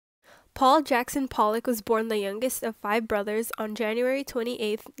Paul Jackson Pollock was born the youngest of 5 brothers on January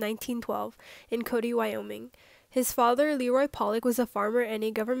 28, 1912, in Cody, Wyoming. His father, Leroy Pollock, was a farmer and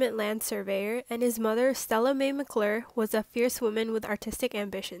a government land surveyor, and his mother, Stella Mae McClure, was a fierce woman with artistic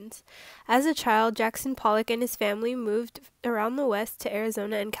ambitions. As a child, Jackson Pollock and his family moved around the West to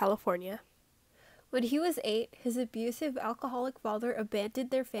Arizona and California. When he was 8, his abusive alcoholic father abandoned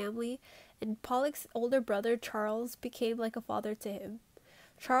their family, and Pollock's older brother, Charles, became like a father to him.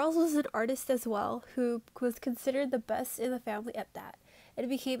 Charles was an artist as well, who was considered the best in the family at that, and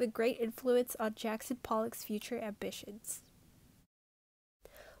became a great influence on Jackson Pollock's future ambitions.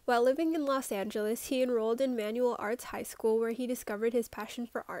 While living in Los Angeles, he enrolled in Manual Arts High School, where he discovered his passion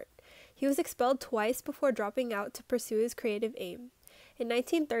for art. He was expelled twice before dropping out to pursue his creative aim. In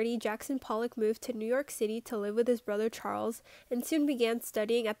 1930, Jackson Pollock moved to New York City to live with his brother Charles, and soon began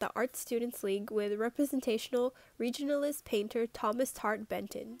studying at the Art Students League with representational regionalist painter Thomas Hart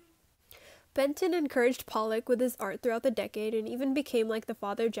Benton. Benton encouraged Pollock with his art throughout the decade and even became like the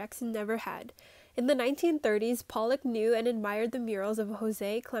father Jackson never had. In the 1930s, Pollock knew and admired the murals of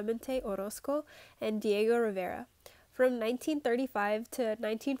José Clemente Orozco and Diego Rivera. From 1935 to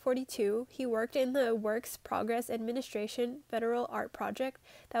 1942, he worked in the Works Progress Administration Federal Art Project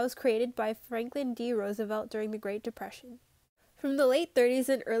that was created by Franklin D. Roosevelt during the Great Depression. From the late 30s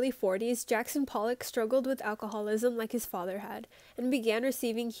and early 40s, Jackson Pollock struggled with alcoholism like his father had, and began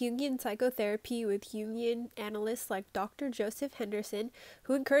receiving Jungian psychotherapy with Jungian analysts like Dr. Joseph Henderson,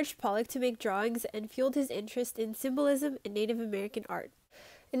 who encouraged Pollock to make drawings and fueled his interest in symbolism and Native American art.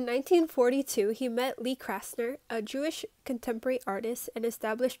 In 1942, he met Lee Krasner, a Jewish contemporary artist and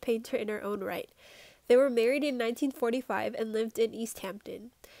established painter in her own right. They were married in 1945 and lived in East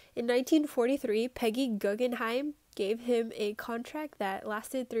Hampton. In 1943, Peggy Guggenheim gave him a contract that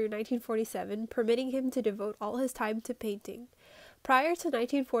lasted through 1947, permitting him to devote all his time to painting. Prior to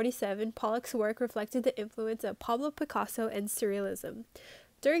 1947, Pollock's work reflected the influence of Pablo Picasso and Surrealism.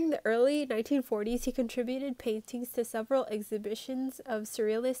 During the early 1940s, he contributed paintings to several exhibitions of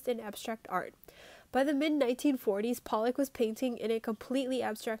surrealist and abstract art. By the mid-1940s, Pollock was painting in a completely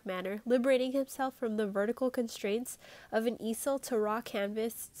abstract manner, liberating himself from the vertical constraints of an easel to raw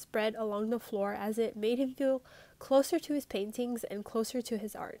canvas spread along the floor, as it made him feel closer to his paintings and closer to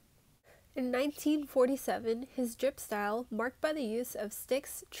his art. In 1947, his drip style, marked by the use of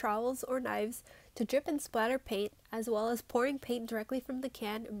sticks, trowels, or knives to drip and splatter paint, as well as pouring paint directly from the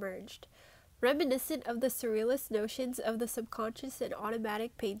can, emerged. Reminiscent of the surrealist notions of the subconscious and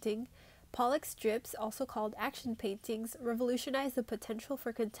automatic painting, Pollock's drips, also called action paintings, revolutionized the potential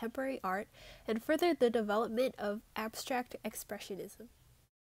for contemporary art and furthered the development of abstract expressionism.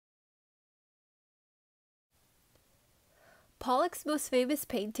 Pollock's most famous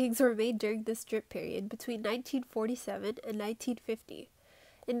paintings were made during this drip period between 1947 and 1950.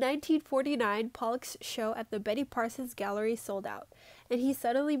 In 1949, Pollock's show at the Betty Parsons Gallery sold out, and he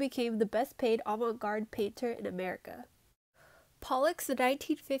suddenly became the best-paid avant-garde painter in America. Pollock's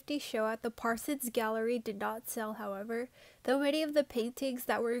 1950 show at the Parsons Gallery did not sell, however, though many of the paintings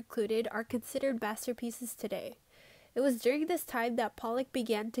that were included are considered masterpieces today. It was during this time that Pollock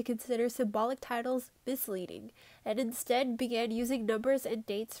began to consider symbolic titles misleading, and instead began using numbers and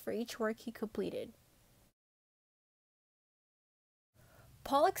dates for each work he completed.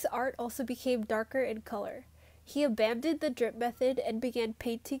 Pollock's art also became darker in color. He abandoned the drip method and began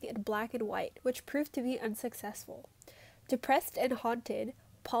painting in black and white, which proved to be unsuccessful. Depressed and haunted,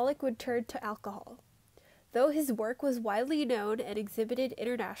 Pollock would turn to alcohol. Though his work was widely known and exhibited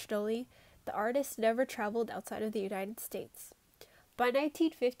internationally, the artist never traveled outside of the United States. By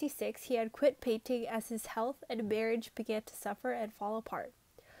 1956, he had quit painting as his health and marriage began to suffer and fall apart.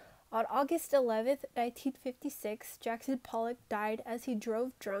 On August 11, 1956, Jackson Pollock died as he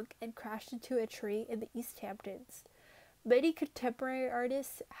drove drunk and crashed into a tree in the East Hamptons. Many contemporary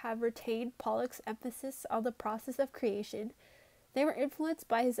artists have retained Pollock's emphasis on the process of creation. They were influenced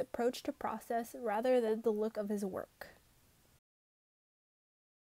by his approach to process rather than the look of his work.